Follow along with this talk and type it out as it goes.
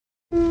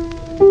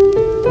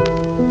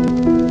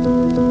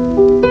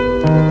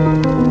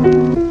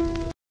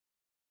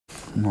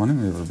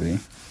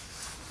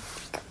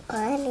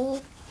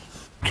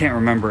can't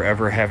remember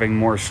ever having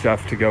more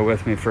stuff to go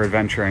with me for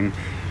adventuring.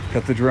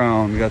 Got the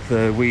drone, got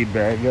the weed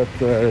bag, got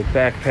the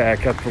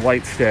backpack, got the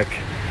light stick,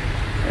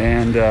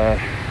 and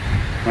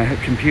my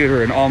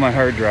computer and all my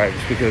hard drives,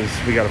 because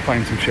we got to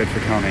find some shit for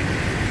Tony.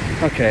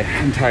 Okay,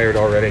 I'm tired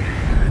already.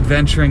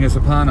 Adventuring is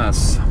upon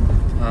us.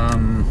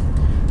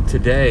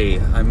 Today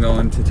I'm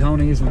going to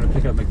Tony's. I'm going to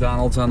pick up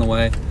McDonald's on the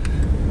way.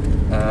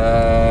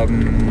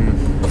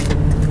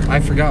 I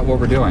forgot what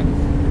we're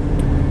doing.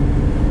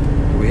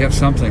 We have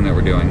something that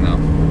we're doing though.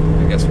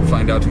 I guess we'll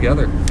find out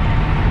together.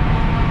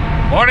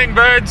 Morning,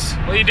 birds.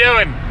 What are you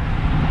doing?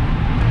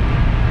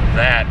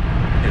 That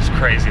is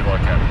crazy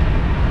looking.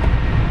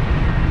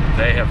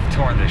 They have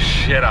torn the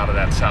shit out of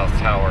that South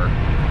Tower.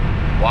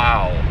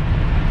 Wow.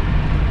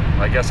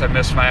 I guess I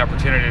missed my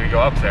opportunity to go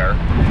up there.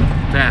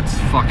 That's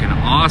fucking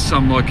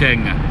awesome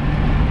looking. I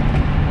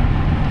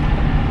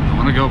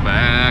want to go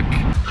back.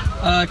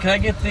 Can I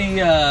get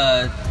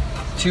the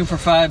 2 for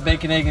 $5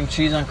 bacon, egg, and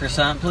cheese on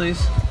croissant,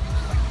 please?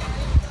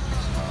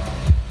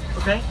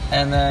 Okay.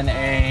 And then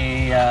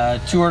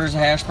a 2 orders of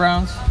hash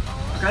browns.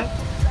 Okay.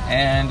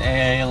 And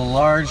a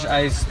large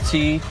iced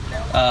tea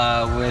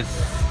with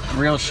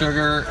real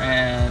sugar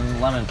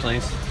and lemon,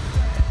 please.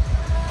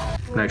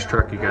 Nice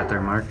truck you got there,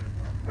 Mark.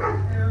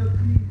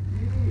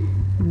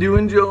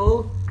 Doing,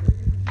 Joel?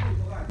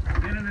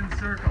 Spinning in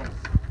circles.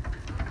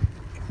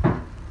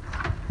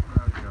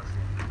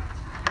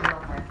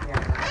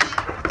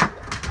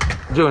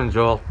 Doing,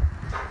 Joel.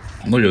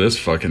 Look at this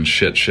fucking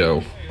shit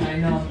show. I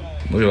know.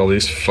 Look at all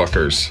these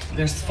fuckers.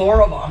 There's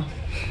 4 of them.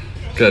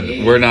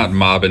 Good. We're not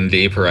mobbing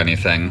deep or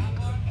anything.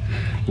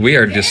 We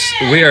are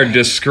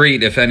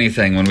discreet, if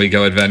anything, when we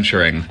go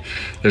adventuring.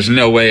 There's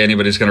no way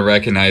anybody's going to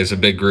recognize a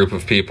big group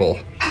of people.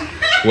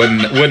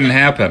 Wouldn't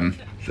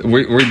happen.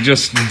 We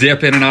just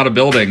dip in and out of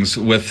buildings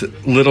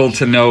with little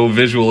to no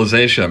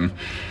visualization.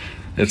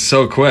 It's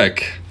so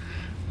quick.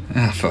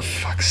 Ah, for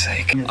fuck's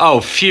sake.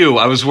 Oh, phew.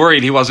 I was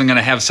worried he wasn't going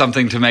to have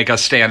something to make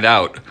us stand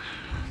out.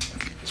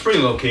 It's pretty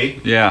low key.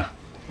 Yeah.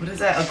 What is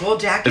that, a gold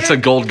jacket? It's a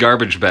gold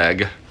garbage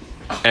bag.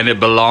 And it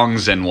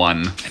belongs in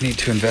one. I need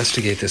to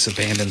investigate this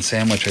abandoned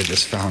sandwich I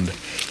just found.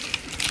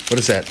 What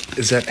is that?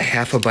 Is that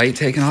half a bite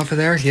taken off of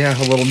there? Yeah,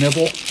 a little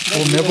nibble? A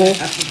little nibble?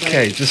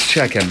 Okay, just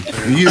checking.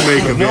 You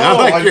make them. I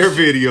like your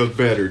videos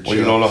better, Joe. Well,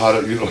 you don't know how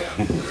to, you know.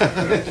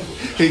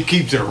 He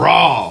keeps it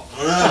raw.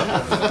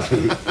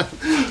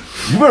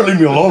 You better leave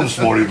me alone this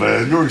morning,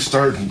 man. You're already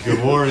starting.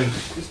 Good morning.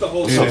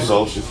 What's up,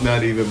 Social? It's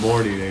not even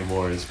morning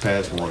anymore. It's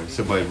past morning.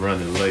 Somebody's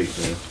running late,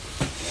 man.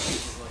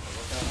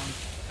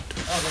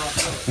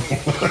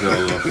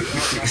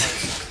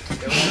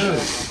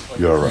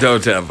 You're all right.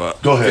 Don't ever.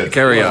 Go ahead.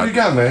 Carry on. What do you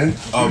got, man?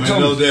 Man, the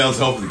other day I was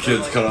helping the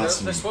kids cut out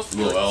some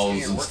little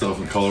L's and stuff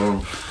and color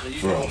them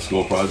for a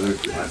school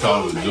project. I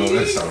thought it was a joke.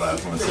 I started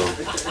laughing myself.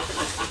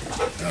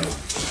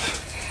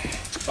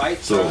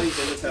 So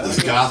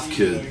this goth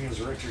kid,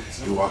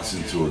 he walks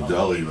into a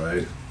deli,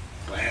 right?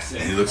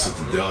 And he looks at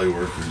the deli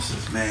worker and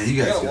says, "Man,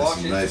 you guys got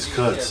some nice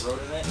cuts."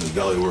 And the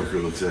deli worker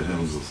looks at him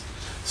and goes,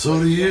 "So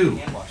do you."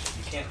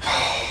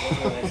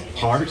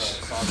 Harsh.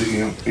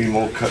 The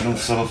emo cutting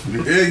himself.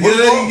 Yeah,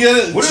 get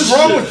it. What is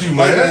wrong with you,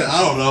 man?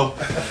 I don't know.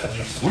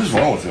 What is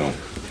wrong with him?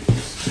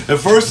 At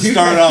first it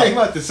started Came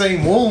out. out the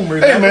same womb.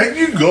 Hey, man,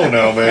 you can go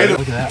now, man. Look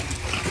at that.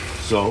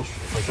 So,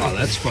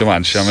 Come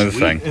on, show me the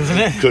thing. Isn't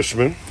it?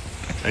 Cushman.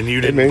 and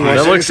you Hey, didn't. man,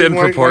 That looks in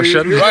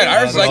proportion. Right,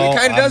 ours like it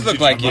kind of does look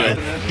like you.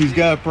 He's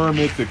got a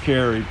permit to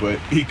carry, but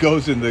he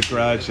goes in the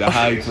garage to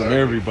hide from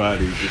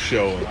everybody to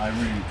show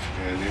him.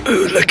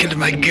 Ooh, look at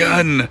my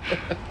gun.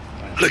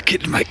 Look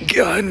at my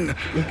gun.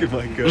 Look at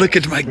my gun. Look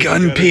at my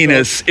gun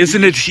penis.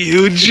 Isn't it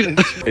huge?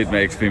 It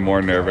makes me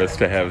more nervous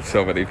to have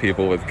so many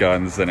people with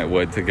guns than it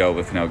would to go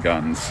with no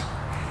guns.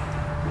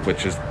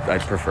 Which is, I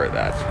prefer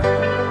that.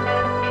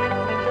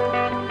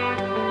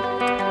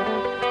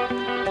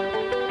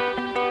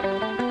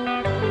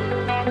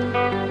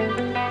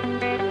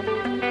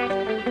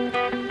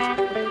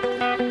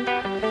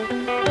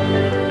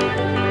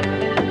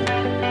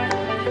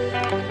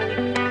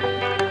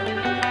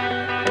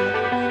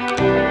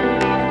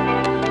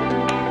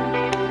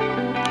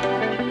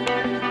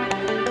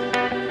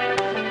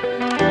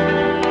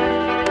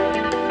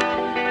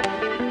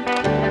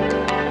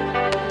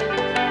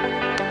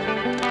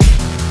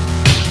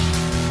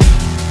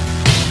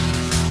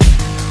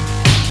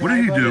 What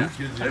did he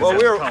do? Well,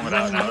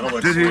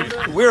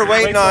 we were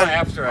waiting on.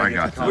 I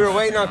got We were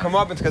waiting on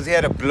comeuppance because he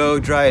had to blow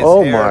dry his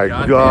Oh hair.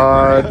 my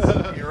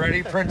God. You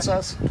ready,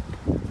 princess?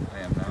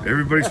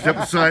 Everybody step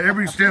aside.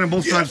 Everybody stand on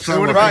both sides of the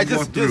sidewalk. Right,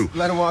 Walk through. just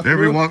let him walk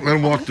Everybody through. let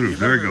him walk through.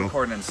 There you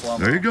go.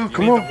 There you go.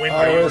 Come on.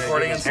 Are you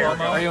recording in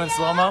slow-mo? Are you in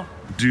slow-mo?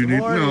 Do you need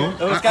no?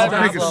 It's gotta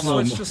I'll be make it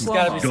slow-mo. slow. It's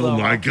gotta be Oh slow-mo.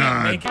 my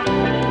God.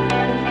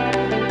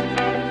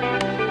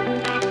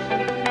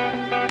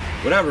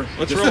 Whatever.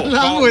 Let's roll.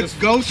 I'm with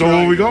Ghost. So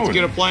where are we going?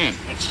 Get a plan.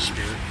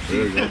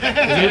 There you go. Is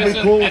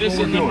everybody cool with what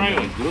we're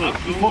doing?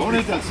 Don't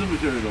hit that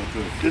cemetery though,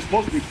 too. It's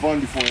supposed to be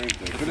fun before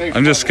anything.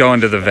 I'm just going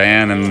to the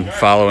van and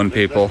following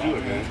people.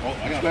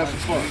 Let's have some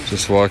fun.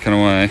 Just walking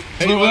away.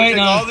 Hey, wait,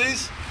 Take all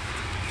these?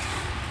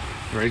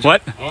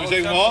 What? You want to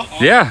take them all?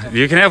 Yeah,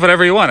 you can have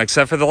whatever you want,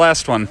 except for the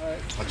last one.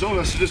 I told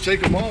us to just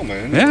take them all,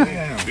 man.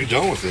 Yeah. Be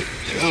done with it.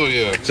 Hell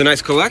yeah. It's a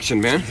nice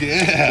collection, man.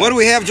 Yeah. What do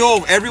we have,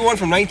 Joel? Everyone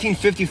from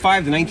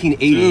 1955 to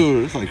 1980.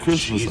 Dude, it's like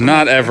Christmas.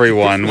 Not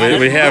everyone.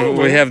 We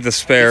have the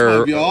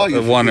spare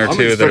one or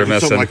two that are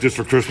missing. Something like this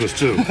for Christmas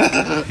too.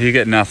 You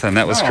get nothing.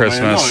 That was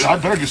Christmas. Man, no, I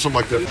better get something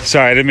like that.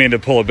 Sorry, I didn't mean to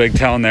pull a big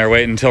tone there.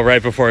 Wait until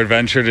right before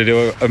adventure to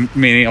do a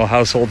menial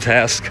household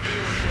task.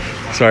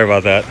 Sorry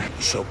about that.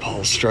 So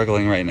Paul's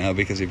struggling right now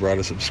because he brought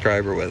a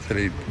subscriber with and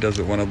he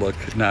doesn't want to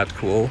look not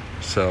cool.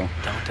 So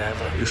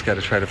he's got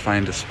to try to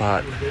find a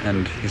spot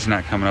and he's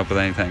not coming up with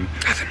anything.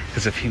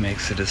 Because if he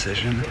makes a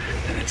decision,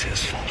 then it's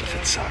his fault if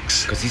it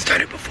sucks. Because he's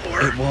done it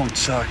before. It won't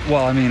suck.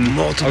 Well, I mean,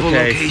 Multiple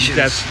locations.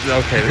 That's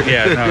okay.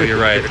 Yeah, no, you're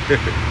right.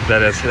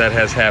 That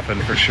has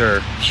happened for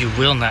sure. You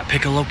will not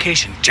pick a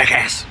location,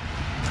 jackass.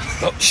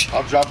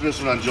 I'm dropping this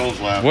one on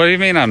Joel's lap. What do you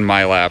mean on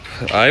my lap?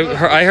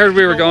 I heard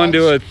we were going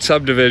to a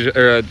subdivision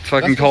or a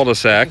fucking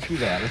cul-de-sac.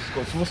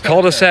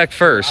 Cul-de-sac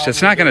first.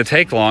 It's not going to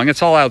take long.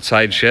 It's all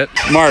outside shit.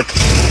 Mark.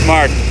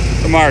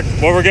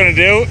 What we're going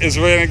to do is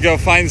we're going to go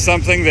find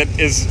something that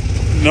is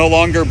no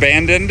longer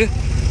abandoned,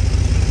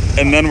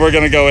 and then we're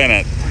going to go in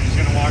it. We're just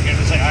gonna walk in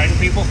and say hi to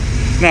people.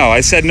 No,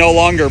 I said no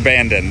longer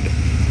abandoned,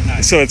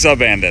 so it's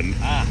abandoned.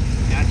 Ah,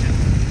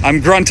 gotcha. I'm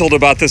gruntled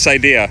about this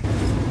idea.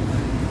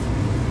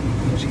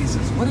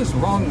 What is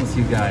wrong with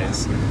you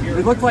guys?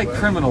 We look like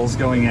criminals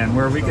going in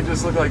where we could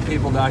just look like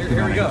people documenting.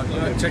 Here we go.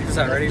 Check this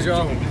out. Ready,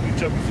 Joel?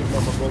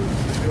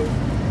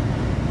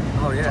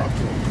 Oh, yeah.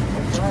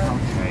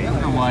 Okay, you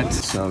know what?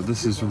 So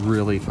this is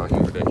really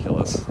fucking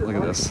ridiculous. Look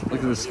at this. Look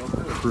at this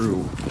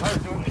crew. Look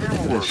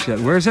at this shit.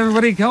 Where's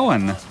everybody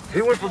going?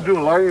 He went from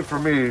doing lighting for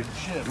me.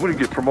 What did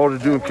he get promoted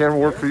to doing camera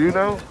work for you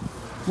now?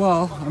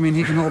 Well, I mean,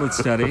 he can hold it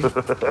steady.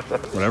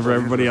 Whatever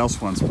everybody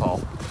else wants,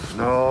 Paul.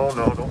 No,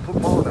 don't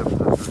put Paul in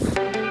that stuff.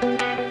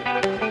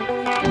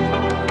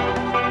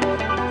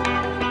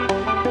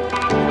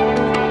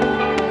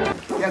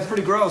 Yeah, it's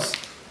pretty gross.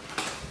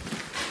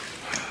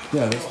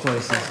 Yeah, this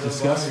place is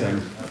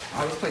disgusting.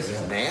 Oh, this place is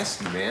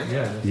nasty, man.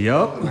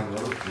 Yup.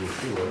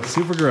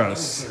 Super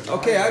gross.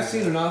 Okay, I've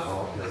seen enough.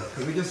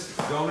 Can we just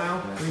go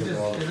now?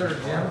 Is there a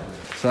gym?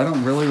 So I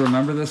don't really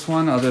remember this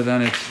one other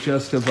than it's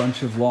just a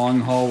bunch of long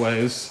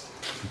hallways.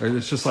 Or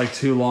it's just like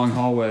two long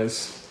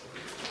hallways.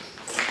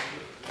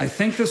 I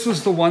think this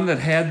was the one that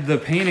had the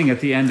painting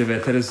at the end of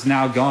it that is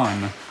now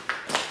gone.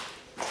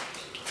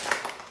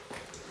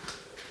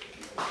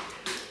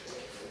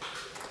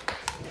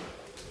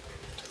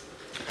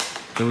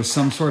 There was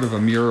some sort of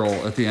a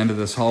mural at the end of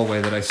this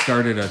hallway that I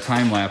started a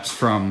time lapse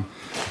from,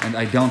 and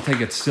I don't think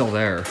it's still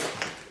there.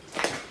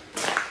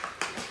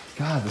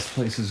 God, this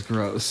place is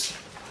gross.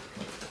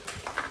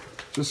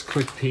 Just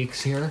quick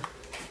peeks here.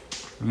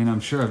 I mean, I'm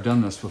sure I've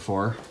done this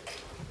before,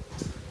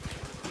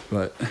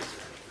 but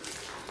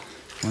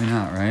why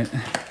not, right?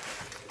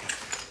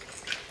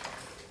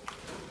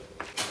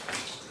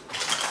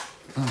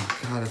 Oh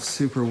God, it's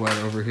super wet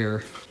over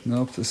here.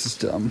 Nope, this is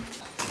dumb.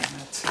 Damn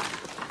it.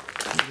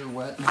 You're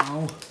wet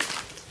now.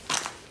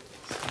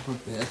 Son of a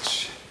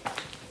bitch.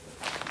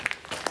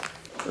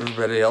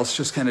 Everybody else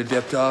just kind of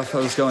dipped off. I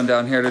was going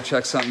down here to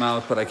check something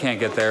out, but I can't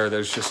get there.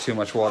 There's just too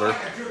much water.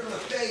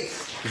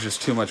 There's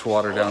just too much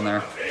water down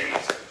there.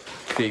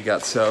 Feet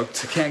got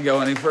soaked. I can't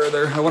go any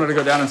further. I wanted to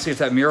go down and see if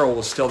that mural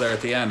was still there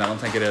at the end. I don't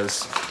think it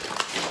is.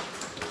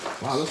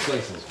 Wow, this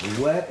place is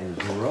wet and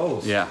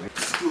gross. Yeah.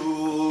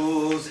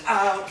 School's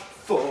out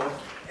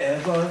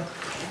forever.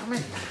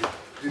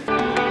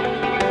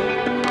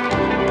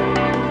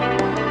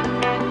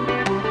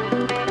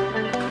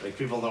 Like,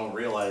 people don't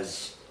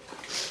realize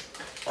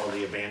all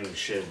the abandoned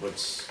shit,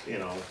 what's, you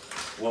know,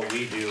 what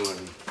we do,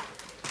 and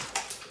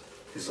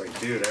he's like,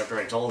 dude, after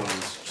I told him,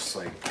 it's just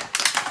like,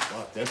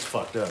 fuck, that's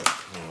fucked up,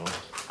 you know,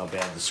 how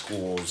bad the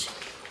schools,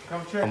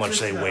 how much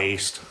they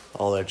waste,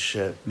 all that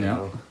shit, you Yeah.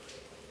 know?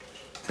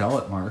 Tell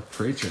it, Mark.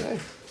 Preach it.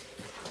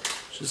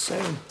 Just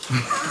saying.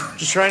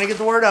 Just trying to get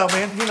the word out,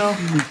 man, you know.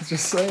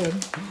 Just saying.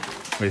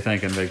 What are you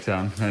thinking, Big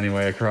Town?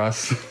 Anyway,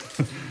 across?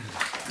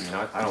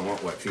 I don't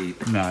want wet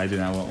feet. No, I do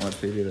not want wet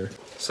feet either.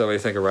 So what do you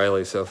think of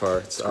Riley so far?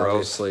 It's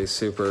obviously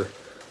super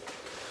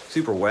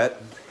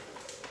wet.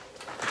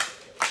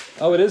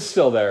 Oh, it is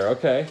still there.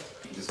 Okay.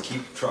 Just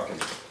keep trucking.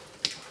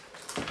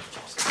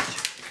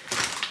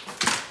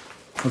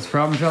 What's the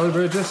problem, Charlie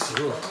Bridges?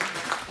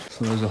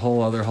 So there's a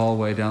whole other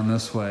hallway down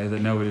this way that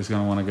nobody's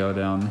going to want to go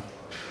down.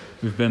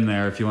 We've been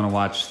there if you want to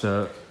watch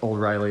the old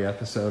Riley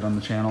episode on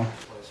the channel.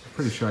 I'm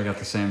pretty sure I got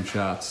the same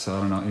shots,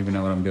 so I don't even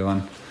know what I'm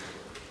doing.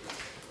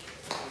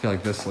 I feel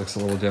like this looks a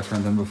little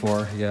different than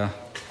before. Yeah.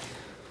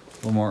 A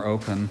little more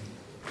open.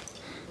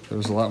 There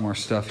was a lot more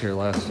stuff here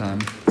last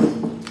time.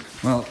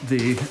 Well,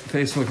 the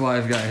Facebook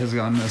Live guy has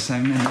gone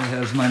missing, and it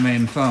has my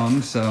main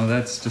phone, so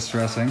that's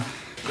distressing.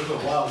 There's a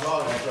wild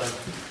dog outside.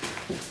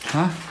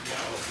 Huh?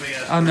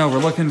 Oh no, we're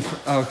looking for,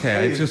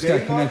 okay, I just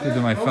got connected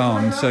to my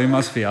phone, so he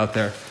must be out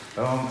there.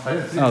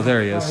 Oh,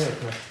 there he is.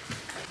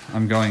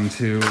 I'm going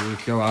to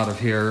go out of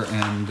here,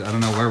 and I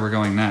don't know where we're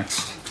going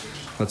next,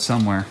 but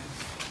somewhere.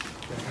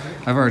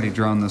 I've already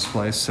drawn this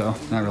place, so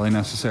not really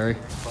necessary.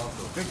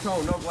 Big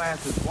toe, no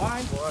glasses.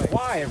 Why?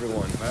 Why,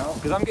 everyone? Well,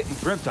 because I'm getting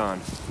dripped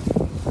on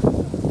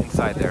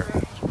inside there.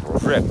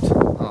 Dripped.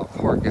 Oh,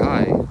 poor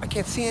guy. I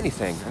can't see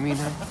anything. I mean,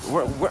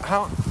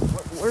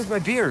 where's my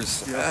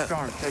beers? Yeah,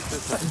 take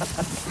this.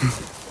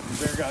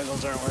 Beer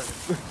goggles aren't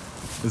working.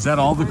 Is that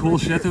all the cool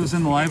shit that was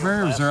in the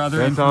library, or was there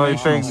other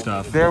informational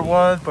stuff? There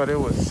was, but it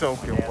was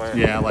soaking wet.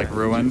 Yeah, like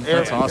ruined.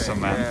 That's awesome,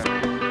 man.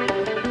 Yeah.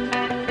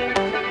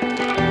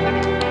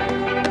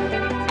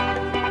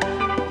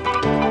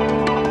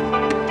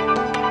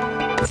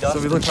 So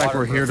we look like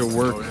we're here to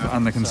work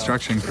on the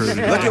construction crew. Look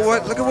at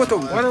what the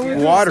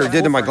water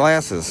did to my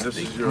glasses.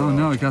 Oh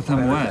no, it got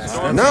them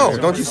wet. No,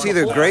 don't you see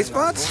the gray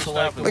spots?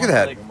 Look at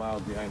that.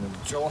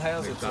 Joel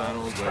has it.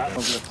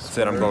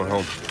 Said I'm going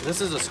home.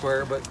 This is a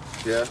square, but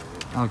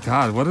Oh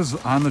god, what is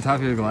on the top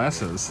of your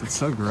glasses? It's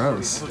so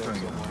gross.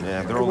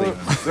 Yeah, they're only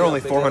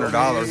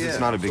 $400. It's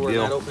not a big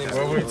deal.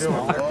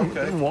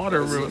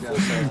 Water ruined.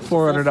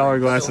 $400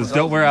 glasses.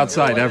 Don't wear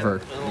outside ever.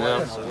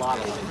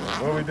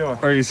 What are we doing?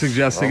 Or are you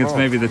suggesting it's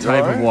maybe the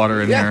type of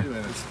water in here?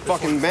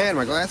 Fucking mad,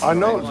 my glasses. I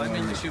know. I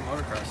mainly shoot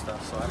motocross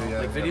stuff, so I don't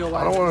like video.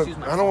 I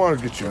don't want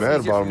to get you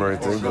mad about them or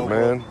anything, but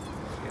man,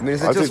 I mean,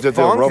 is it I just think that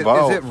they'll funk? rub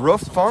out. Is it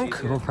roof funk?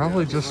 It'll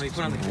probably just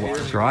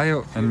dry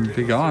and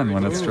be gone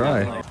when it's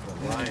dry.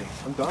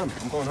 I'm done.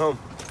 I'm going home.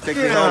 Take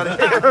me home.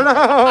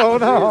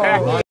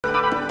 No.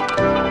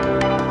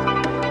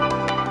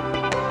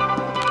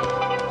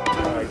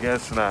 I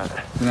guess not.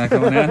 You're not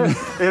going in?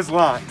 It's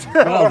locked.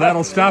 Well,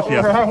 that'll stop you.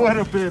 I would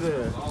have been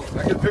in.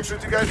 I can picture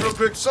with you guys real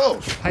quick. So,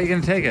 How you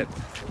gonna take it?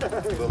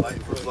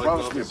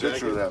 promise me a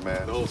picture of that,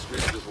 man.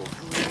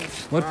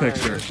 What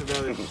picture?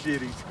 Another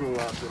shitty school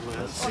out there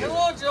last year.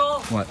 Hello, Joel.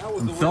 What?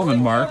 I'm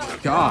filming,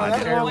 Mark. God.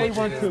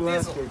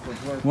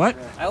 What?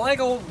 I like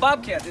a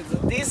Bobcat. It's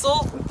a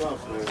diesel,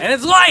 and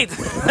it's white.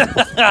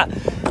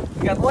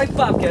 We got the white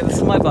Bobcat. This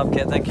is my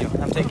Bobcat. Thank you.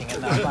 I'm taking it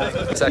now. Bye.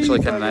 It's actually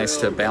kind of nice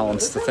to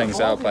balance the things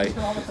out by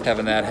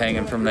having that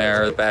hanging from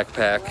there, the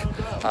backpack,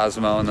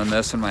 Osmo, and then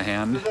this in my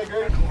hand.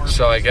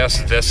 So I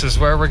guess this is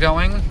where we're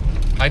going.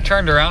 I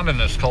turned around in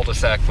this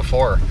cul-de-sac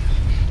before.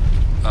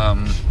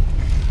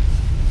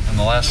 In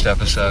the last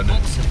episode,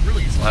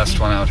 last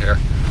one out here.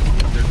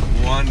 There's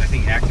one, I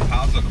think, active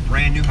house, like a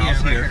brand new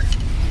house here.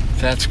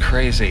 That's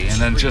crazy.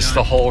 And then just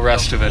the whole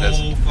rest of it is.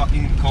 The whole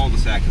fucking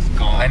cul-de-sac is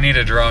gone. I need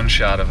a drone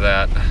shot of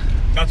that.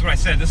 That's what I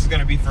said. This is going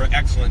to be for an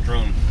excellent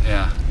drone.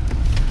 Yeah.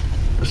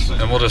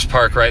 And we'll just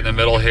park right in the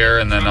middle here,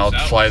 and then I'll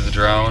fly the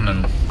drone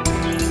and.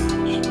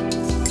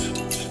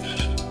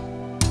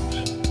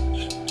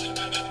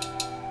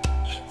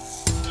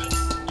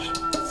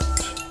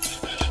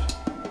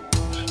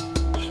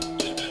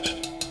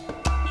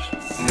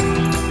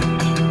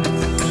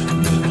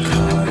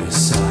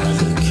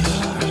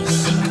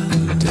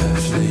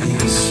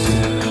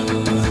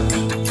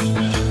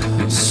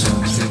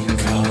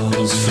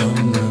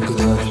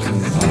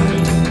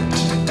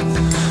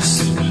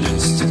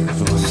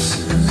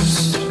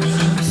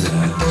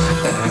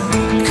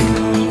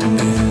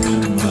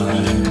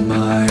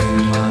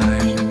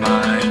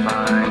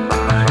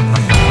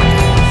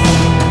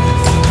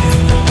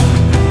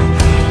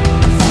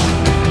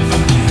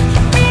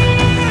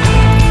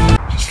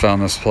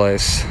 Found this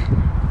place.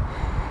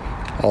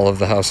 All of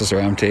the houses are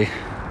empty.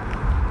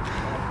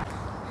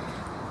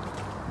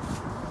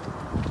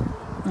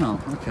 Oh,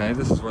 okay.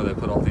 This is where they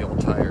put all the old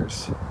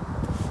tires.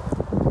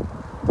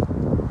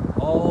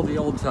 All the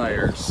old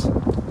tires.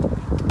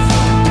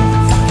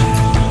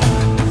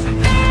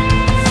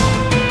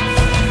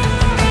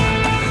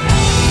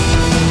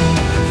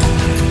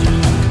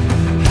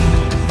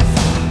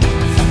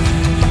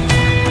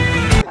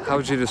 How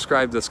would you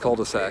describe this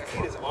cul-de-sac?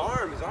 His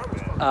arm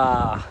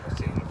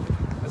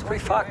It's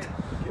pretty fucked.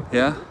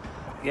 Yeah?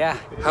 Yeah.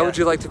 How would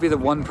you like to be the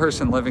one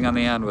person living on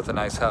the end with a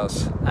nice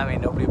house? I mean,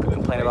 nobody would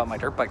complain about my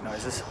dirt bike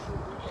noises.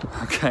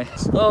 Okay.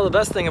 Well, the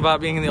best thing about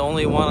being the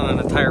only one on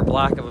an entire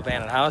block of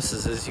abandoned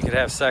houses is you could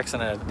have sex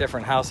in a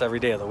different house every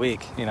day of the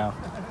week, you know.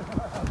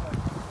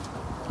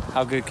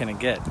 How good can it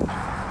get?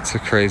 It's a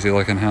crazy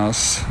looking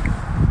house.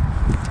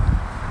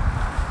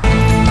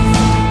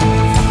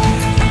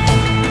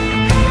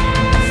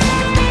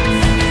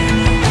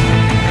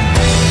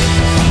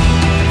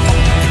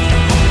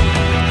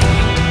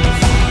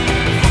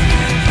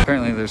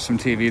 Apparently there's some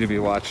TV to be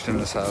watched in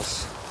this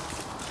house.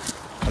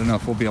 I don't know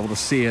if we'll be able to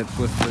see it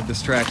with the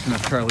distraction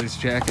of Charlie's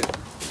jacket.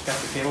 Got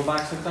the cable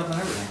box hooked up and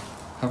everything.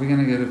 How are we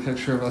gonna get a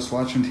picture of us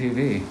watching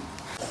TV?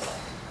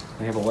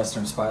 We have a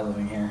Western spy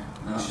living here.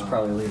 We should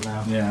probably leave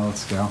now. Yeah,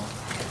 let's go.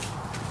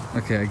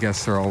 Okay, I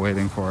guess they're all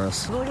waiting for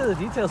us. Look at the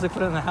details they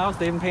put in the house.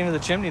 They even painted the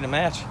chimney to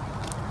match.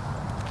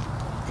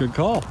 Good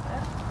call.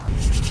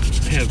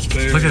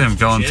 Look at him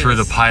going through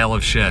the pile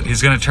of shit.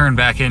 He's gonna turn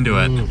back into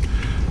it.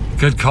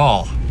 Good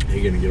call.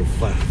 You're gonna get a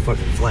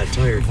fucking flat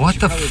tire. What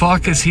the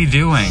fuck is he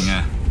doing?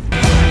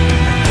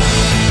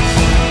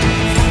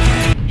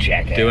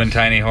 Jackass. Doing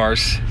Tiny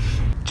Horse.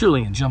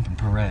 Julian Jumpin'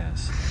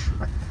 Perez.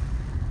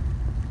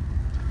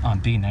 On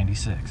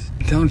B96.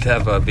 Don't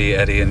have be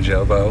Eddie and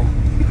Jobo.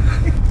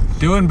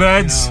 Doing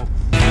beds. And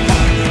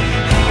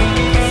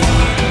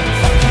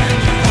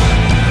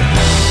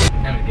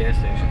a gas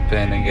station.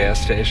 Abandoned gas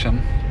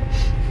station.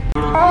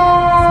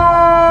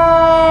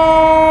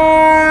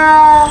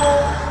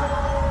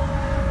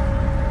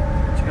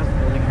 Check out the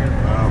building here.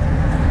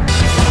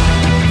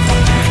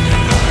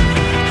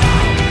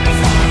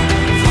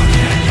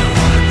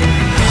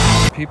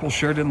 People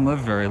sure didn't live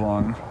very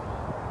long.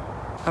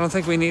 I don't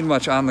think we need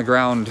much on the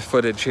ground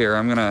footage here.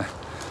 I'm gonna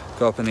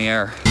go up in the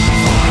air.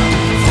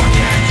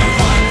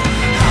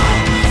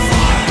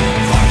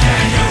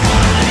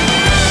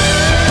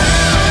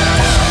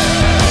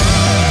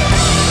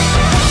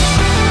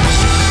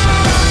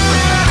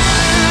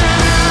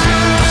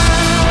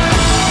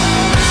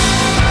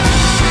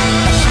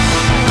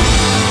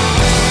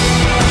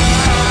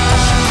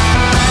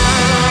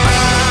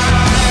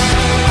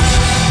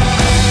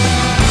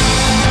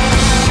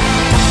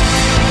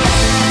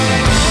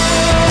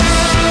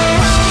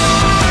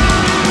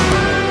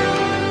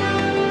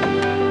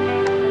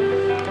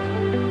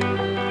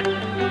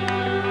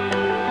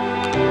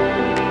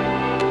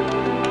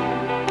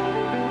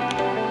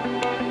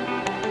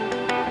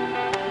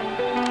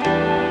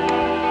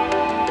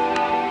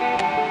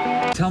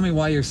 Tell me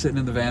why you're sitting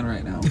in the van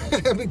right now.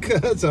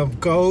 Because I'm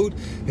cold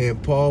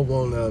and Paul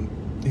won't,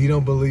 he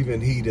don't believe in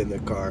heat in the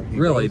car.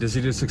 Really? Does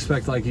he just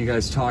expect like you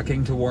guys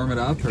talking to warm it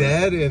up? Or?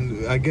 That,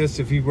 and I guess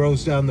if he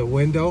rolls down the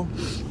window,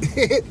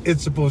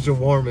 it's supposed to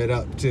warm it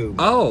up too.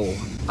 Oh,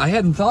 I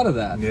hadn't thought of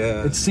that.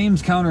 Yeah. It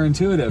seems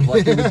counterintuitive,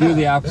 like it would do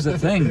the opposite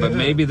thing, but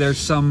maybe there's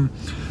some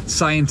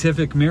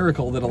scientific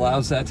miracle that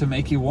allows that to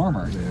make you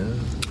warmer. Yeah.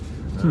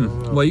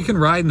 Well, you can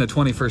ride in the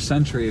 21st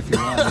century if you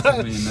want. I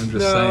mean, I'm just No,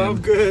 saying. I'm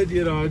good.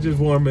 You know, I'm just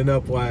warming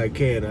up while I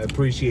can. I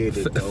appreciate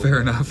it, though. Fair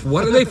enough.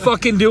 What are they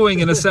fucking doing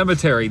in a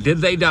cemetery? Did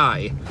they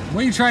die?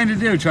 What are you trying to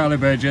do, Charlie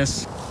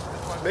Burgess?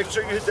 Make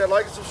sure you hit that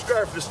like and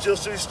subscribe for the Steel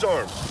City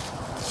Storm.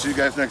 See you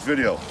guys next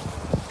video.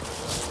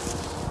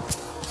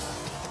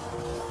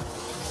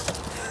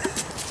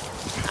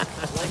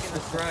 Like and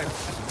subscribe.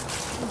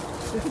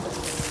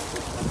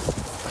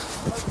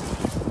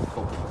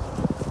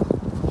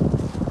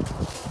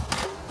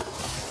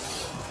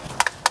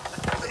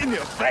 In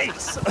your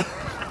face.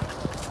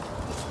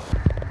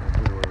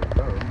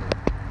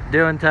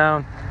 Doing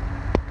town.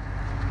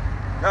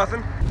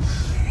 Nothing.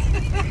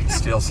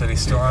 Steel City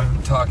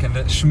Storm talking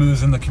to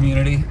schmoozing the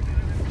community.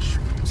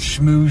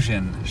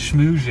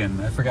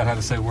 Schmoozin. I forgot how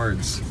to say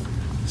words.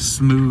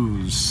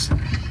 Smooze.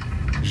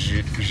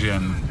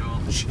 Jin.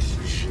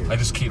 I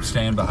just keep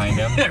staying behind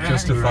him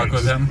just to fuck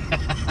with him.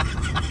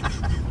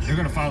 You're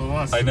gonna follow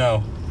us. I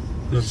know.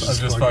 I'm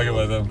just fucking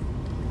with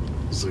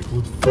him. It's like,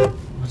 what the fuck?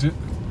 Would you?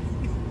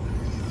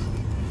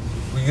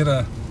 We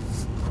gotta.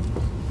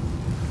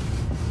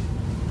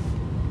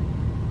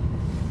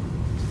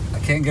 I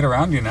can't get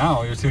around you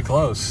now. You're too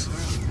close.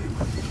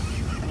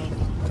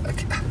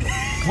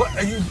 What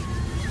are you?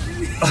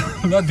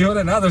 I'm not doing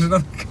it now. There's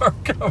another car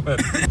coming.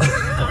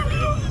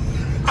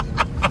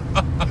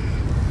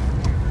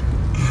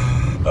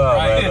 Oh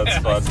man, that's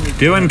fun.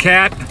 Doing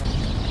cat.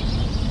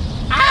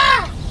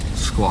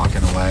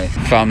 Squawking away.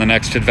 Found the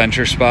next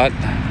adventure spot.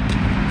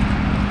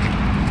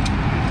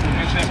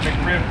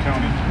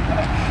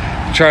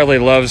 Charlie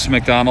loves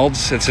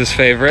McDonald's. It's his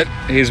favorite.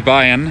 He's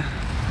buying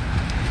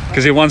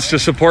because he wants to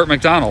support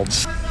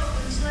McDonald's.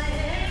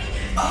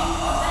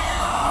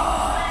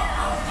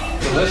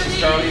 Delicious,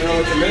 Charlie. You know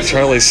what you're missing.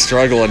 Charlie's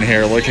struggling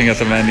here, looking at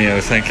the menu,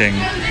 thinking,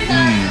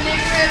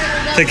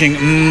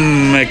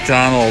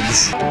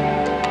 McDonald's.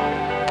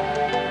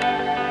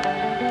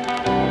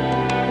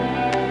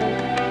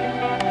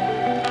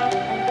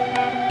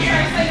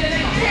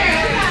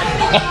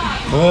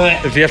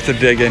 If you have to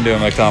dig into a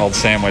McDonald's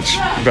sandwich,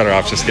 you're better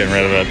off just getting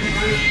rid of it.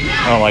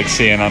 I don't like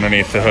seeing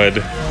underneath the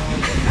hood.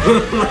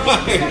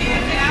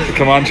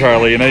 Come on,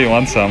 Charlie, you know you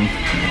want some.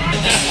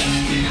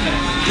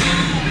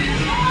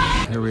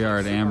 Here we are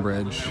at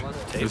Ambridge.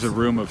 There's a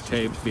room of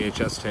tapes,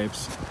 VHS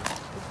tapes.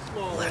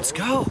 Let's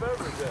go.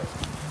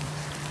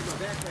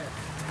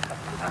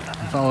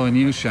 Following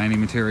you, shiny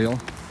material.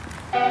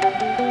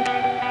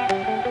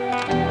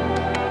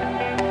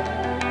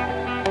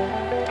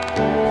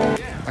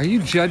 Are you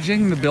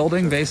judging the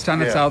building based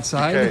on its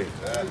outside? Okay.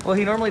 Well,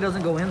 he normally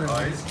doesn't go in there.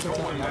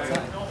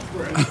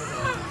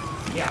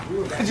 Yeah,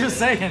 I'm just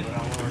saying.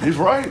 He's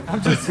right.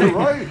 I'm just You're saying.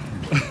 right.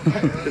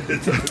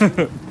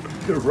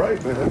 You're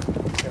right, man.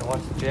 Gotta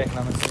watch the jack and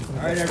I'm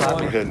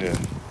We're heading in.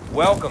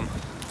 Welcome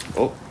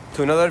Oh,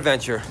 to another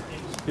adventure.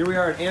 Here we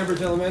are at Ambridge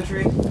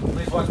Elementary.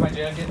 Please watch my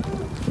jacket.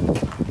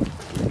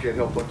 you can't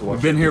help but to watch.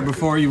 We've been here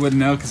before, you wouldn't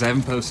know because I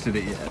haven't posted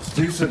it yet.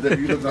 Steve said that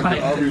you look like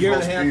the A obvious year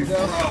and a most half beef.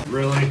 ago.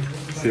 Really?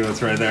 See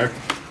what's right there?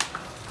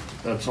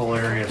 That's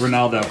hilarious.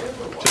 Ronaldo.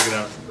 Check it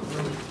out.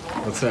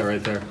 What's that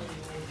right there?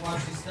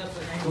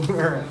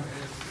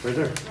 Right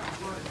there.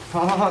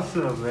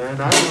 Awesome,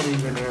 man. I don't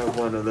even have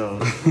one of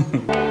those.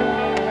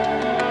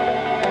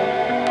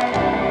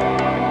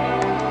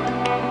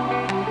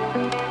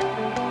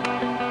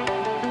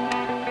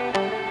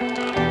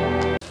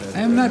 I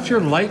am not your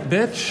light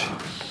bitch.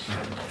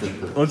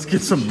 Let's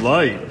get some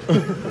light.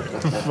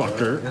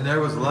 Fucker. And there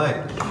was light.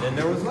 And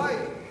there was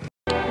light.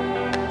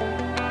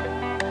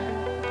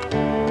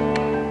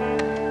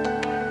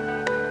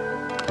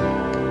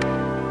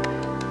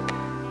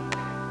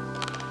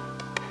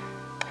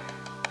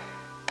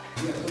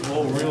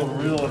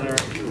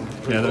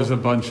 Yeah, there's a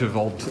bunch of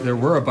old. There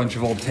were a bunch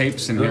of old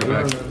tapes in here.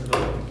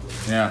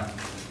 Yeah,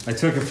 I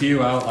took a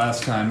few out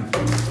last time.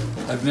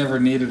 I've never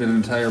needed an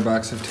entire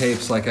box of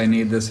tapes like I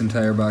need this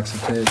entire box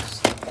of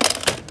tapes.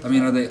 I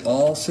mean, are they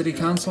all city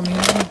council meeting?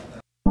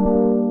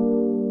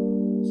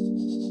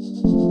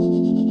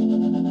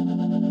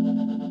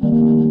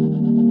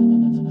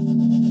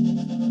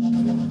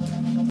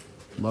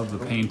 Love the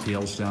paint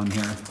peels down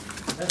here.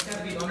 That's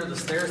gotta be under the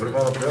stairs. What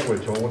about up that way,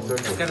 Tom? What's that?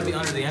 It's gotta be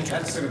under the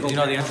entrance. You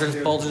know the entrance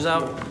bulges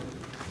out?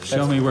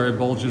 Show me where it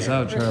bulges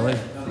out, Charlie.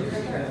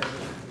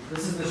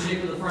 This is the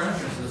shape of the front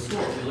entrance of the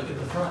school. If you look at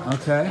the front.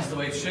 Okay. That's the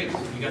way it's shaped.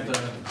 You got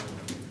the...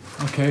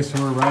 Okay, so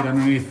we're right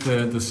underneath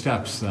the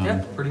steps then.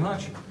 Yeah, pretty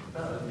much.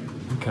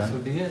 Okay. That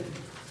would be it.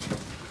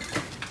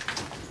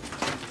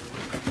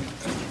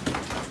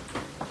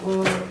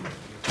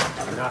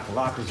 Knock the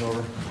lockers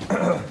over.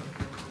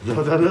 You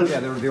know what that is? Yeah,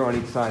 they're on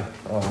each side.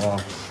 Oh, wow.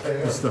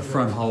 It's the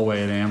front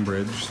hallway at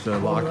Ambridge. The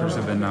lockers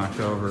have been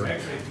knocked over.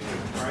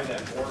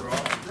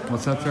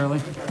 What's up,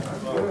 Charlie?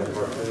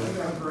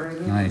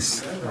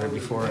 Nice. Right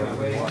before it.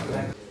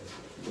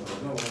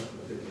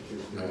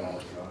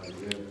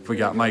 Have we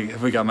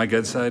got my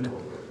good side?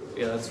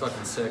 Yeah, that's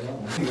fucking sick.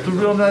 It's a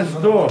real nice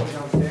door.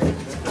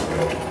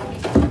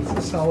 It's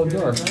a solid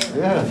door.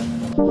 Yeah.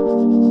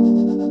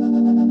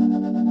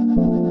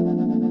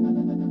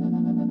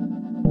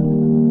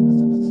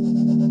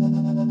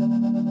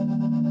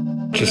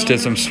 Just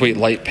did some sweet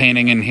light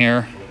painting in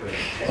here.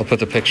 I'll put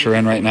the picture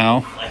in right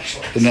now.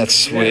 Isn't that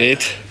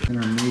sweet?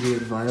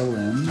 Intermediate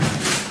violin.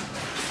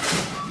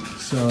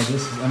 So this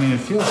is, I mean, it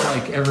feels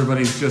like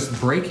everybody's just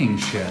breaking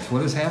shit.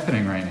 What is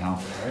happening right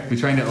now? We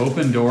trying to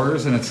open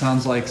doors and it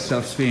sounds like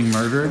stuff's being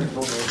murdered. I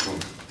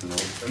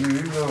mean,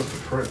 you know it's a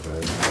print,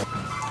 man.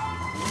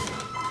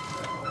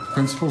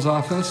 Principal's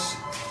office?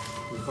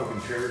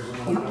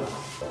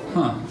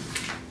 Huh.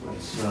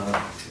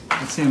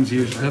 That seems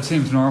usual. That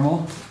seems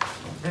normal.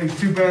 Hey,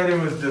 too bad it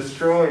was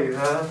destroyed,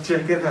 huh?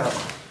 Check it out.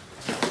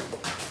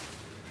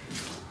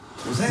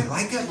 Was that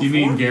like that before? You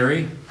mean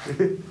Gary?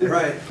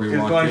 Right. It's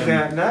like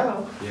that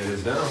now. Yeah, it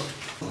is now.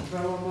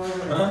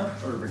 Huh?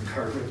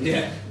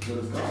 Yeah.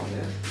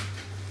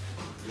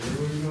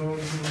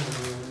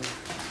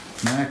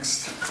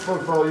 Next. I'm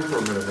gonna follow you for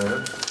a minute,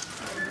 man.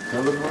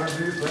 Now look what I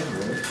do,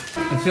 man.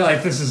 I feel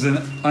like this is an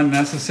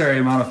unnecessary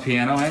amount of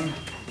pianoing.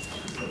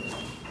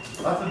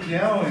 Lots of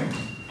pianoing.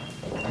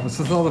 What's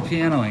with all the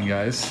pianoing,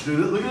 guys?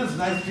 Dude, look at this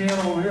nice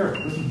piano over here.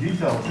 This is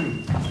detail,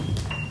 too.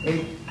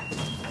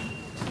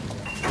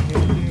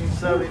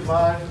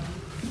 1875.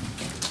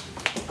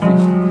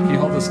 Can you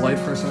hold this light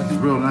for a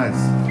second? Real nice.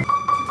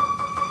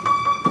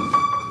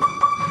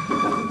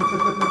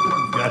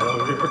 Got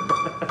over here.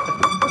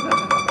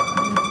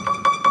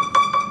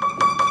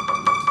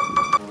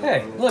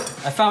 Hey, look,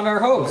 I found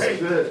our hose. Hey,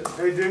 dude,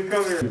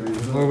 come here.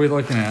 What are we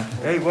looking at?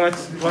 Hey, watch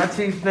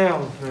these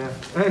nails, man.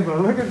 Hey, but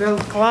look at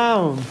those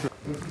clowns.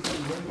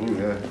 Ooh,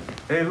 yeah.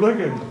 Hey, look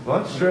at them.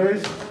 Lunch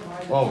trays?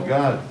 Oh,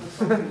 God.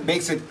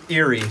 Makes it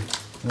eerie.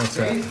 What's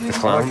that? The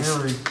clowns.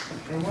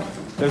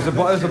 There's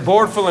a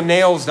board full of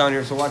nails down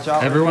here, so watch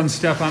out. Everyone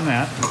step on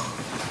that.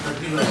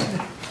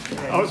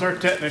 That was our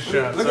tetanus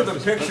shot. Look at the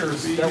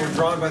pictures that were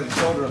drawn by the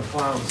children of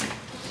clowns.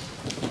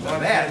 Now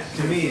that,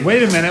 to me, is...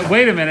 Wait a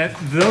minute.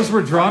 Those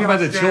were drawn by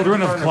the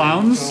children of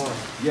clowns?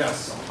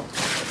 Yes.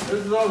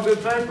 This is all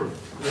good paper.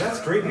 Yeah, that's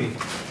creepy.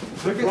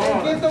 Look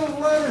at get those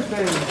letters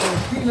there.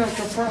 Peanut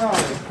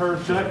surprise.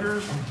 Curve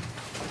checkers.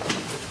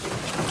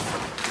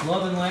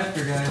 Love and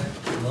laughter, guys.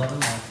 Love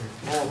and laughter.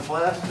 All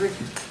plastic.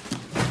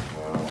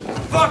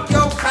 Fuck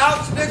your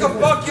couch, nigga.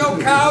 Fuck your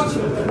couch.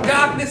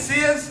 Darkness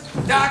is.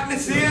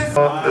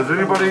 Is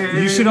anybody...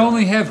 You should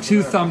only have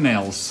 2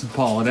 thumbnails,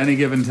 Paul, at any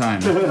given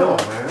time. No, man.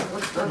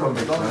 That don't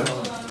make sense.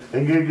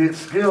 And you get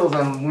skills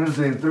on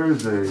Wednesday and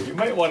Thursday. You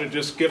might want to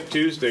just skip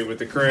Tuesday with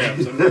the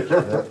crabs. We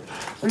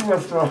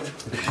must start.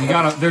 You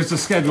gotta. There's a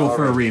schedule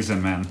for a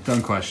reason, man.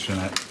 Don't question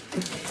it.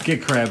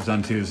 Get crabs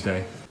on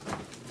Tuesday.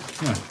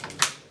 Yeah.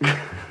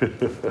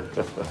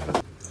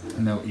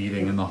 No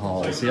eating in the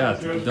halls. Yeah,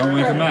 don't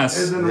make a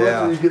mess. And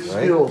then you get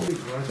skills.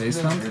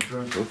 Basement? Looks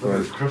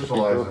like it's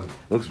crystallizing.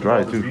 Looks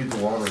dry, too. Beads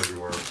of water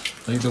everywhere.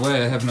 Either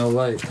way, I have no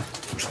light.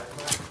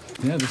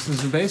 Yeah, this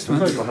is the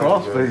basement. It's like a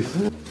crawl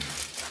space.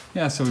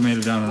 Yeah, so we made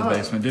it down to the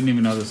basement. Didn't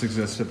even know this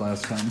existed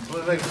last time.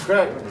 What makes it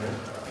crack?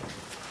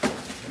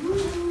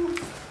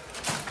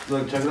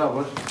 Look, check it out,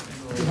 what?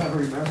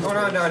 What's going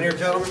on down here,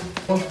 gentlemen?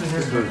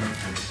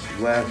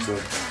 Glass.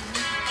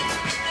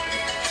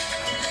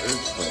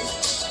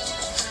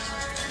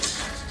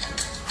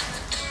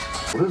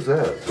 What is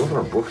that? Those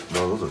aren't books.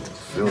 No, those are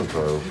ceiling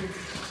tiles.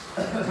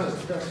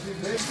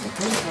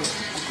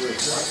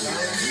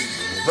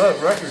 But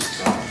records.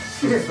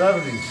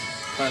 70s.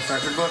 Class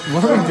record book?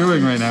 What are we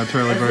doing right now,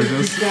 Charlie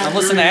Burgess? I'm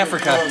listening to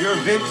Africa. You're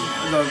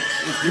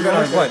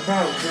gonna what?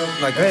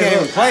 Like you can't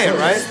even play it,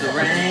 right? The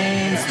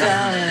rain's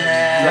down in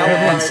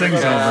Everyone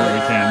sings over it, we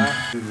can.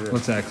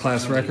 What's that,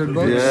 class record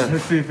book? Yeah.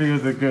 Let's see if he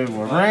was a good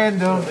one.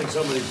 Random.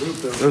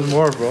 There's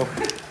more, bro.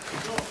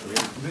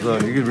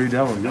 Look, you can read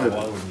that one good.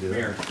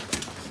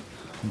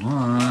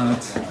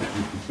 What?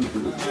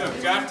 You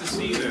have got to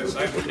see this.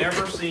 I've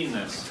never seen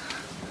this.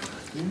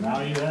 Now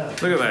you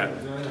have. Look at that.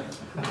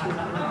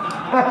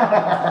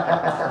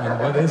 And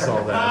what is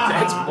all that?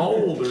 That's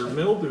mold or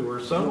mildew or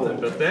something,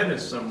 but that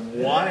is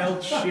some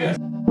wild shit.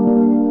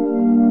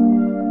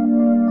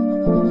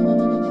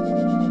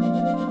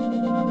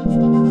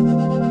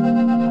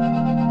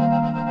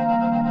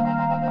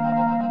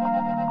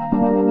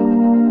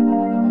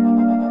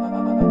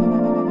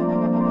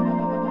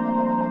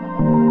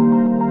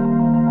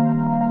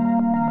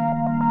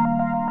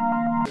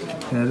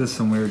 That is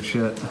some weird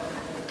shit.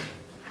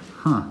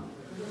 Huh.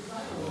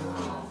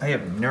 I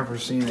have never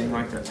seen anything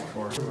like that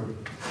before. Good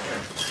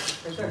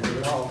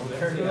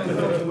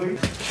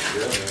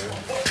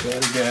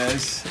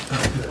guys.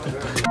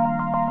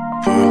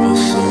 Purple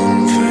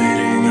sun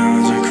fading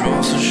out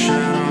across the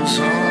shadows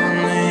on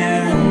the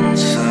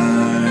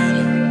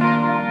inside.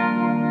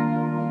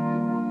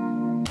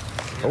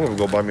 I'm gonna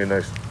go buy me a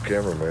nice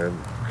camera, man.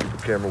 Keep a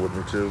camera with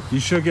me too.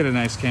 You should get a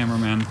nice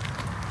cameraman.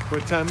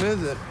 What time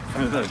is it?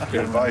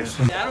 Good advice.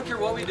 I don't care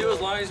what we do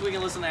as long as we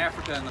can listen to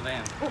Africa in the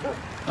van.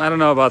 I don't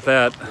know about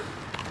that.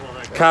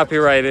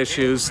 Copyright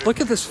issues. Look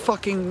at this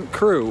fucking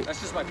crew. That's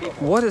just my people.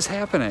 What is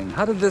happening?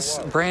 How did this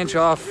branch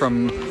off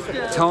from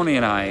Tony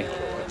and I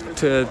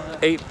to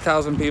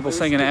 8,000 people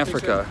singing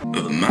Africa?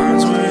 But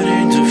mine's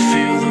waiting to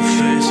feel the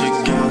face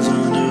of God's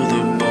under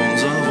the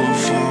bones of a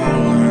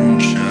fallen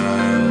child.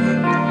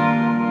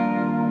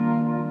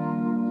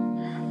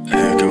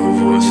 Echo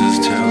voices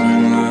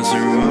telling lies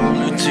through all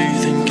the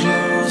teeth and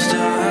closed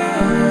eyes.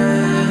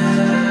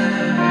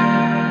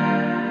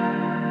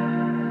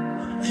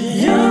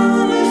 The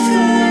only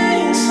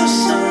things are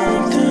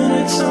something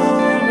that's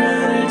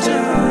already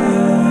died.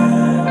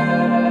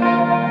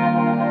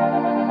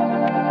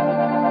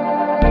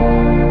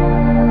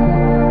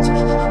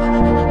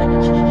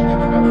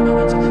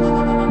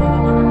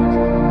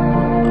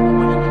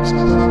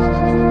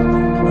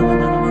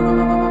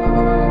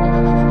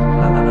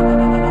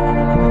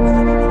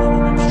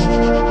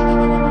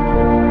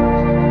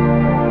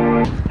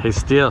 Hey,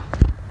 Steele.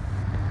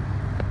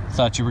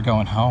 Thought you were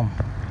going home.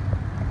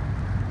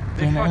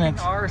 They fucking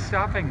are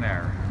stopping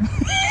there.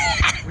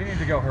 We need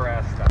to go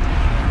harass them.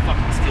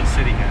 Fucking Steel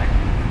City guy.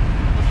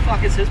 What the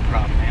fuck is his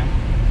problem, man?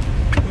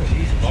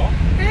 Jesus. Paul?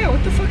 Yeah,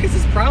 what the fuck is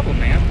his problem,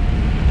 man?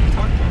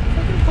 Talk to him.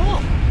 Fucking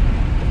Paul.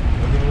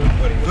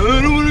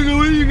 I don't want to go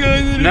with you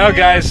guys anymore. No,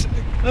 guys.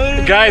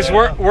 Guys,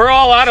 we're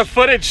all out of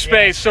footage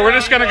space, so we're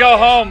just gonna go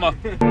home.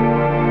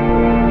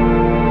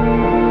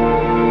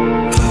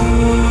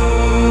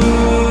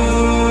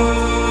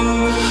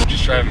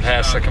 Just driving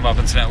past the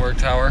Comeuppance Network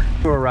Tower.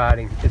 Sewer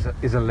rotting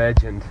is a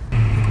legend.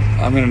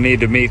 I'm gonna need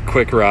to meet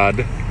Quick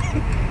Rod.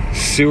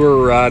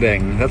 Sewer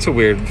Rotting. That's a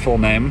weird full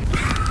name.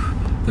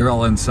 They're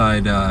all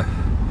inside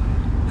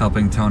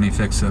helping Tony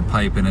fix a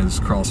pipe in his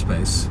crawl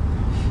space.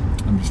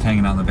 I'm just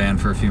hanging out in the van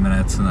for a few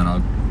minutes and then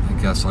I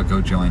guess I'll go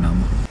join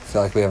them. I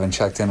feel like we haven't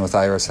checked in with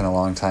Iris in a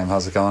long time.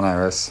 How's it going,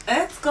 Iris?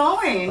 It's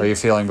going. Are you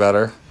feeling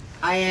better?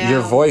 I am.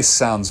 Your voice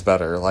sounds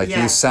better. Like you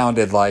Yes.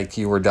 sounded like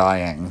you were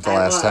dying the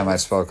last time I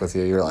spoke with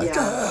you. You were like,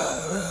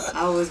 Yeah.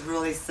 I was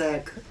really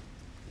sick.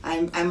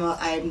 I'm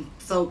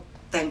so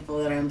thankful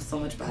that I'm so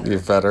much better. you're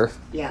better?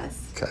 Yes.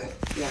 Okay.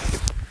 Yes.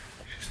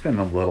 She's been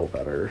a little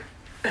better.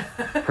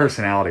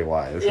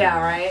 Personality-wise. Yeah,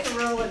 right.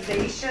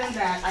 Realization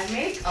that I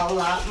make a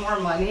lot more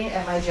money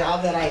at my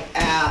job than I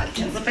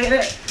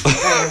anticipated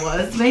that I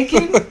was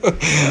making.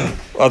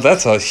 Well,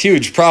 that's a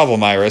huge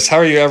problem, Iris. How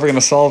are you ever going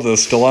to solve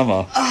this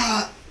dilemma?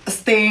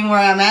 Staying where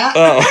I'm at.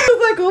 Oh. I was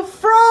like a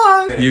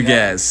frog. You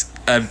guys,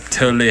 I'm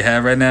totally high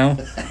right now.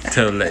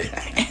 Totally.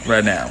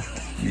 Right now.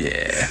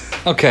 Yeah.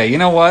 Okay, you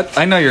know what?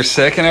 I know you're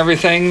sick and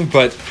everything,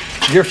 but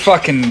you're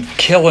fucking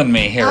killing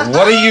me here.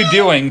 What are you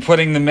doing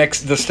putting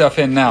the stuff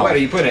in now? What, are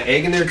you putting an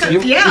egg in there too?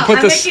 Yeah, you put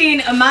I'm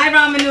making my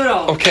ramen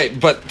noodle. Okay,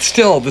 but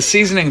still, the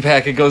seasoning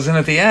packet goes in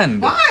at the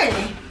end.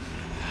 Why?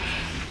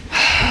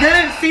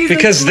 Then it seasons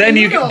Because my then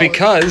noodles.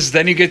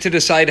 you get to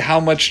decide how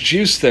much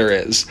juice there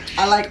is.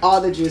 I like all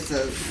the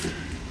juices.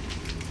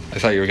 I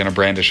thought you were gonna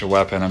brandish a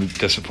weapon. I'm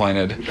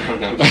disappointed.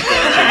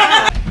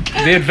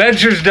 The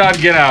adventure's done.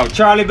 Get out.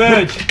 Charlie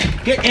Burge,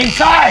 get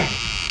inside!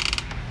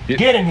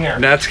 Get in here.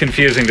 That's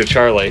confusing to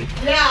Charlie.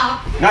 Yeah.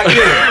 Not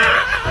you.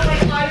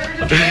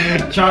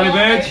 Charlie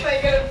Burge,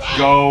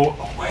 go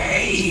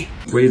away.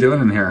 What are you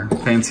doing in here?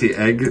 Fancy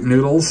egg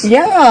noodles?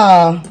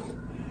 Yeah.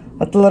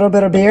 With a little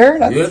bit of beer,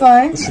 that's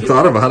fine. She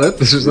thought about it.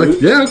 This is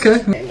like, yeah, okay.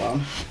 Okay, well.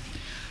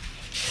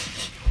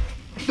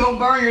 Don't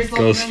burn yourself.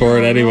 Goes for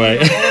it anyway.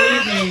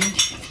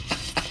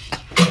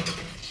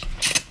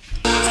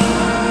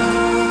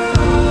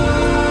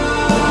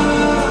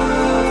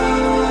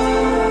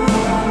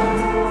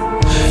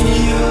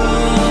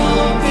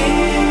 You'll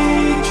be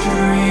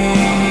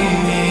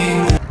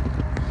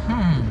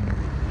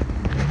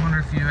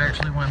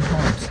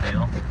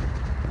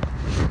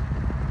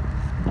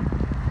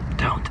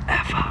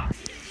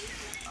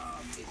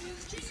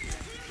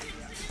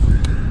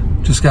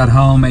just got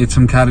home, ate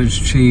some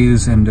cottage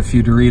cheese and a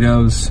few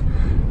Doritos.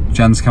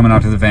 Jen's coming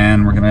out to the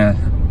van. We're gonna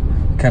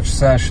catch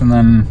Sesh, and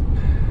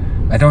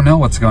then I don't know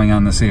what's going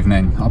on this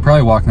evening. I'll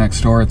probably walk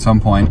next door at some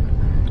point.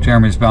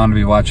 Jeremy's bound to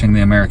be watching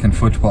the American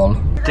football.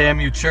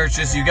 Damn you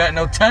churches, you got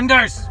no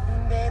tenders!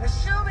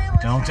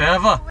 Don't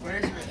ever!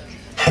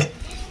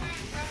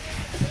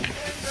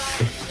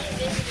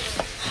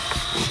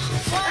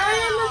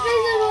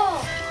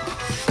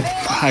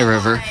 Hi,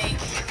 River.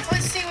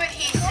 Let's see what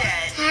he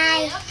said.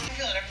 Hi.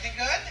 Feeling everything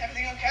good?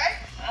 Everything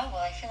okay? Oh, well,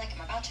 I feel like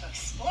I'm about to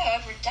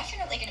explode. We're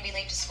definitely going to be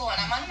late to school, and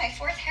I'm on my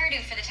 4th hairdo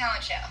for the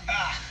talent show.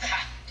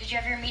 Did you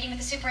have your meeting with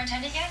the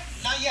superintendent yet?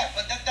 Not yet,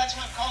 but that's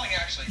why I'm calling,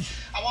 actually.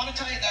 I want to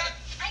tell you that,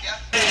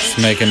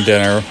 Just making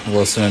dinner,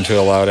 listening to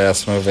a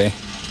loud-ass movie.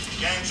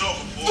 Game's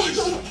over, boys.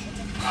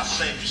 I'll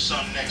save you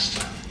some next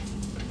time.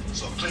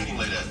 So cleaning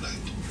late at night.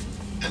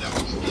 And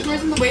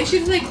The way she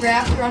was like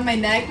wrapped around my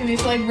neck made me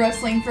feel like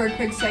wrestling for a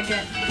quick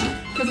second.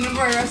 Because whenever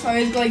I wrestle, I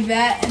always go like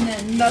that, and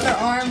then the other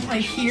arm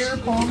like here,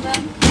 pulling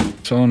them.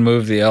 Someone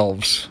moved the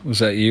elves. Was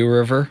that you,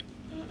 River?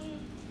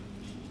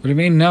 What do you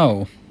mean,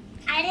 no?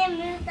 I didn't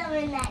move them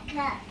in that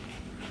cup.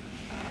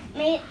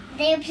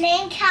 They're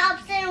playing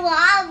cops and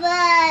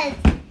robbers.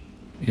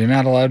 You're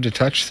not allowed to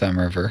touch them,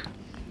 River.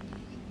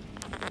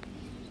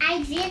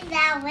 I did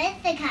that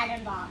with the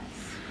cotton balls.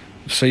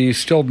 So you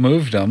still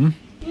moved them.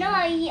 No,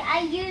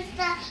 I used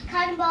the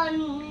cotton ball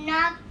and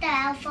knocked the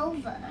elf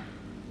over.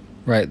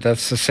 Right,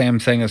 that's the same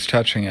thing as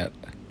touching it.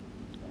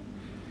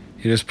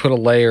 You just put a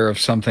layer of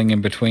something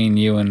in between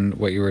you and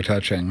what you were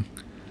touching.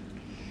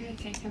 You're gonna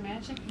take the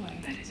magic away.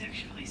 That is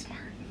actually smart.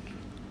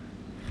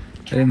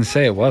 I didn't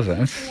say it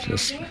wasn't. It's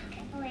just...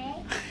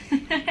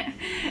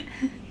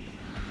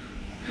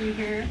 You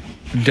hear?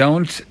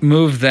 Don't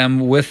move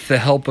them with the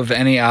help of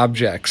any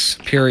objects,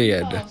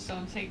 period. Balls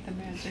don't take the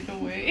magic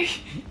away.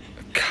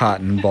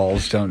 Cotton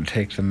balls don't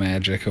take the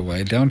magic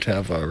away. Don't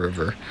have a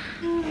River.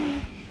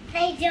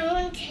 They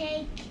don't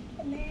take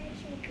the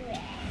magic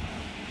away.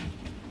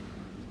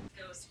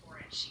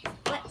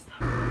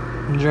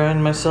 I'm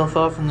drying myself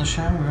off in the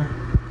shower,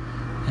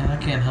 and I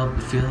can't help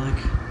but feel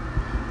like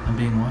I'm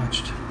being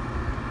watched.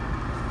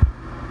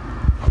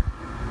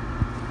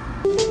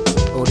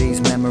 All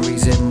these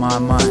memories in my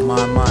mind,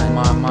 my mind,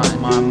 my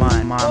mind, my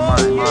mind, my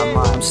mind, my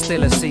mind. I'm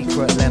still a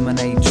secret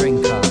lemonade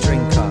drinker.